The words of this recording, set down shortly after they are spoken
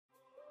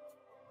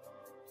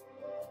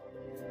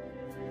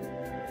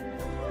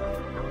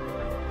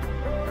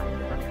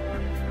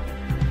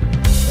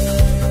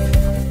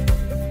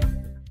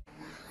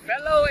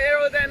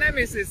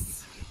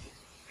nemesis.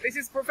 This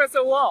is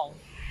Professor Wang.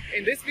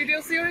 In this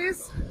video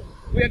series,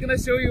 we are going to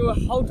show you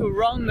how to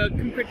run a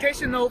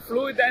computational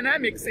fluid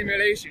dynamics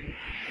simulation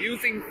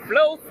using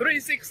Flow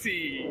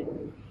 360.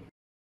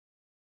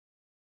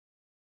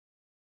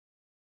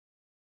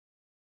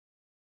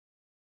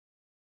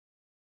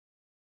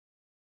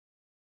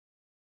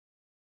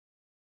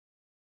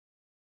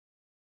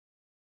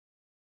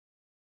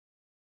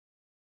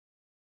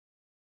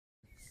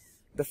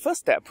 The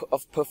first step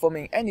of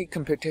performing any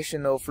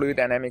computational fluid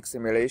dynamics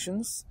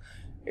simulations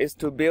is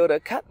to build a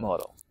CAD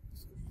model.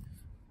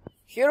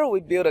 Here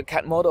we build a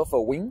CAD model of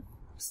a wing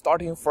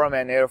starting from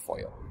an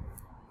airfoil.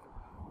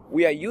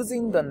 We are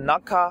using the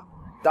NACA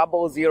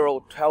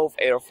 0012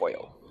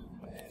 airfoil.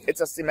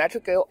 It's a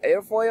symmetrical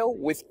airfoil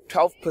with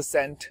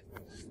 12%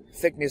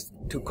 thickness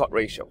to chord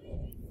ratio.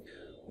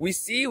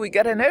 We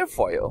get an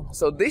airfoil,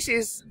 so this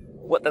is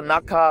what the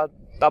NACA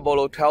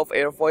 0012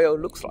 airfoil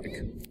looks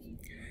like.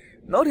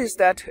 Notice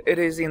that it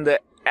is in the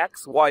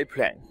XY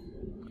plane.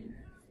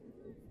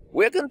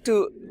 We're going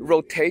to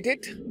rotate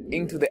it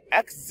into the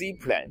XZ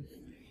plane.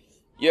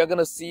 You're going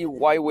to see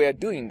why we're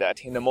doing that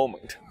in a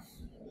moment.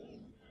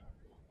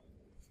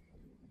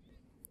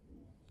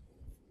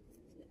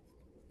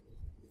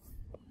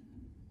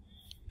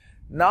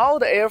 Now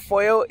the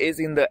airfoil is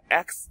in the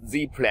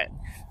XZ plane,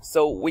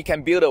 so we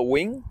can build a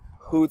wing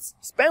whose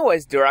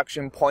spanwise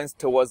direction points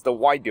towards the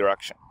Y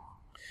direction.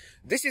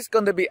 This is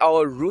going to be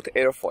our root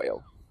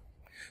airfoil.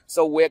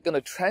 So we're going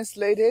to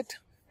translate it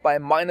by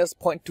minus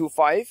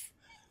 0.25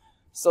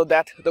 so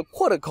that the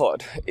quarter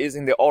chord is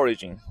in the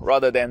origin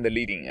rather than the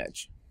leading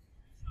edge.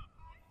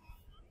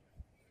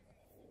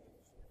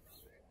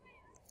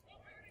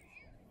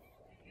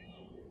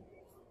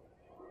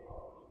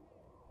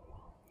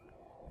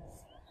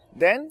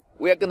 Then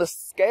we are going to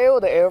scale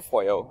the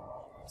airfoil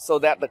so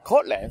that the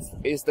chord length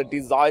is the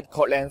desired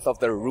chord length of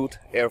the root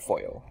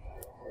airfoil.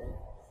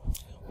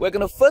 We're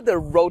going to further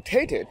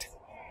rotate it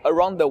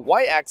around the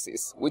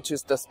y-axis, which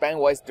is the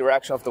spanwise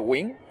direction of the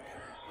wing,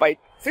 by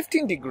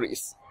 15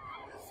 degrees.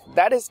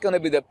 That is going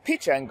to be the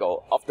pitch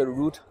angle of the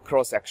root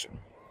cross-section.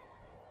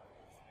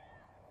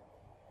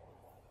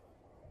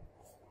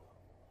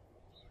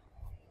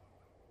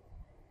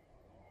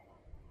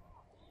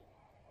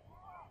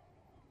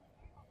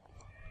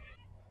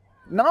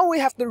 Now we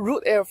have the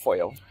root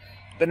airfoil.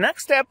 The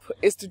next step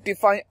is to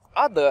define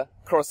other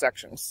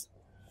cross-sections.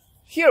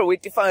 Here we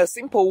define a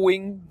simple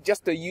wing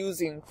just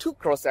using two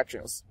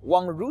cross-sections,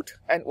 one root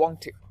and one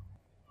tip.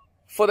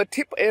 For the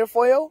tip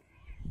airfoil,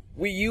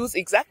 we use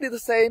exactly the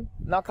same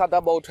NACA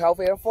 0012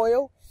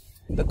 airfoil.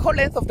 The chord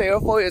length of the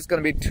airfoil is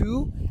going to be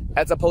 2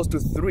 as opposed to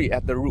 3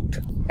 at the root.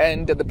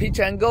 And the pitch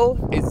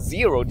angle is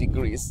 0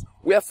 degrees.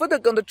 We are further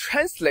going to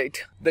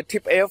translate the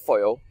tip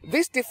airfoil.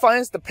 This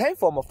defines the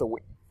planform of the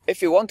wing.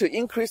 If you want to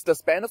increase the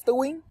span of the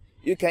wing,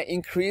 you can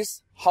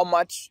increase how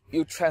much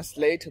you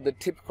translate the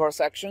tip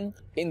cross-section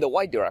in the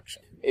Y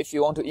direction. If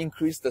you want to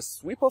increase the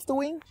sweep of the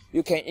wing,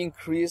 you can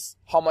increase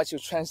how much you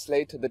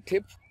translate the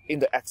tip in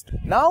the X.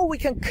 Now we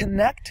can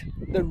connect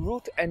the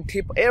root and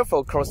tip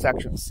airfoil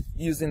cross-sections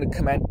using the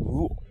command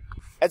rule.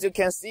 As you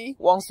can see,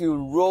 once you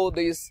roll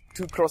these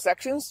two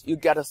cross-sections, you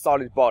get a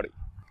solid body.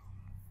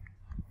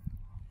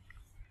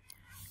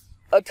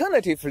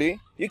 Alternatively,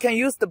 you can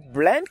use the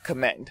blend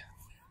command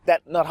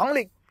that not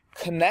only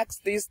connects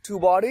these two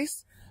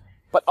bodies,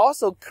 but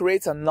also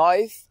creates a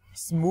nice,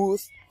 smooth,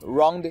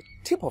 rounded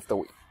tip of the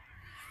wing.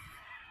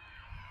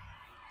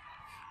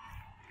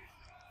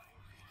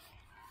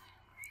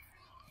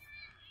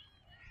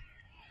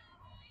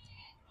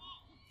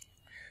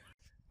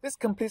 This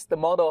completes the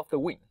model of the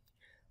wing.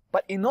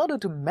 But in order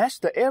to mesh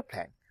the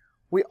airplane,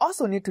 we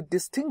also need to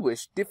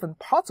distinguish different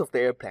parts of the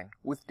airplane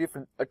with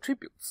different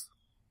attributes.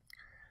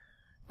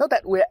 Note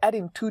that we're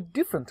adding two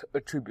different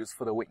attributes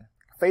for the wing: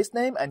 face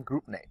name and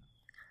group name.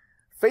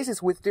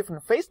 Faces with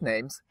different face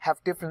names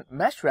have different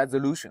mesh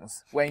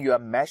resolutions when you are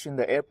meshing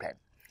the airplane.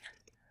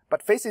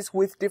 But faces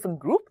with different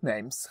group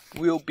names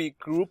will be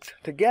grouped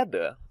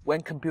together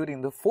when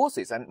computing the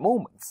forces and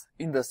moments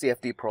in the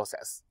CFD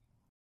process.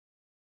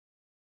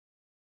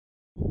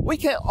 We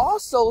can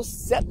also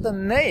set the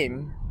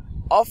name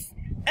of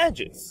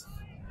edges.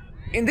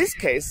 In this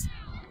case,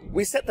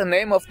 we set the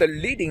name of the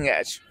leading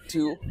edge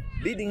to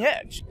leading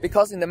edge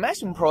because in the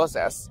meshing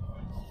process,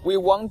 we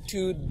want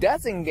to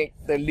designate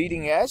the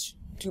leading edge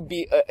to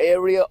be an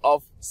area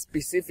of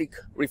specific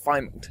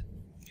refinement.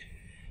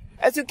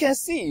 As you can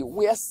see,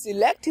 we are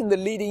selecting the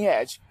leading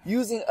edge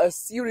using a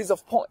series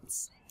of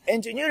points.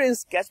 Engineering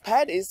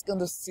Sketchpad is going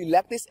to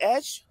select this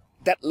edge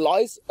that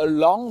lies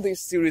along this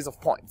series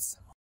of points.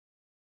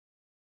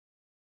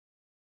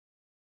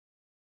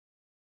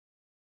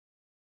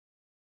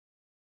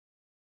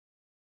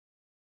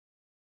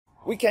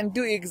 We can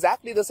do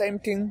exactly the same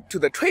thing to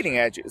the trailing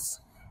edges.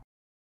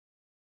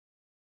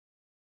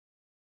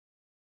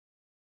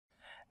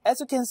 As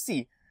you can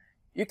see,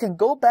 you can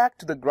go back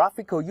to the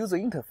graphical user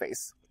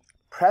interface,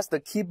 press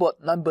the keyboard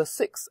number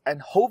 6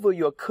 and hover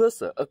your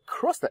cursor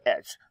across the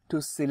edge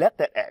to select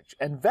that edge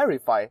and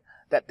verify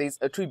that these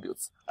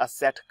attributes are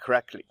set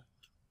correctly.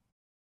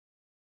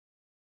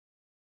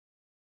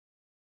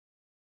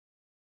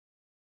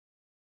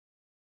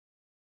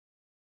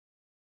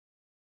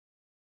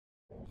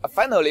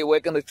 Finally, we're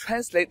going to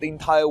translate the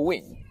entire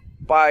wing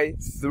by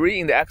 3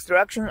 in the X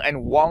direction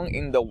and 1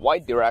 in the Y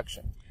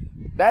direction.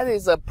 That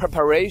is a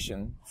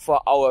preparation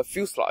for our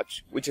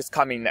fuselage, which is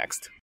coming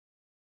next.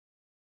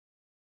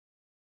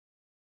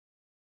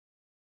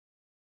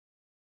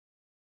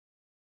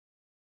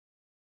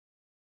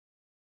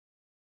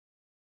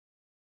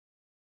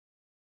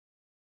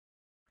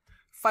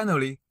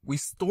 Finally, we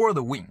store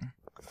the wing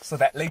so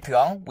that later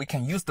on we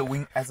can use the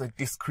wing as a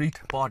discrete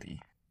body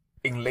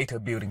in later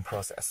building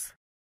process.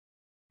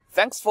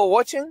 Thanks for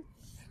watching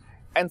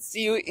and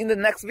see you in the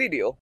next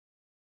video.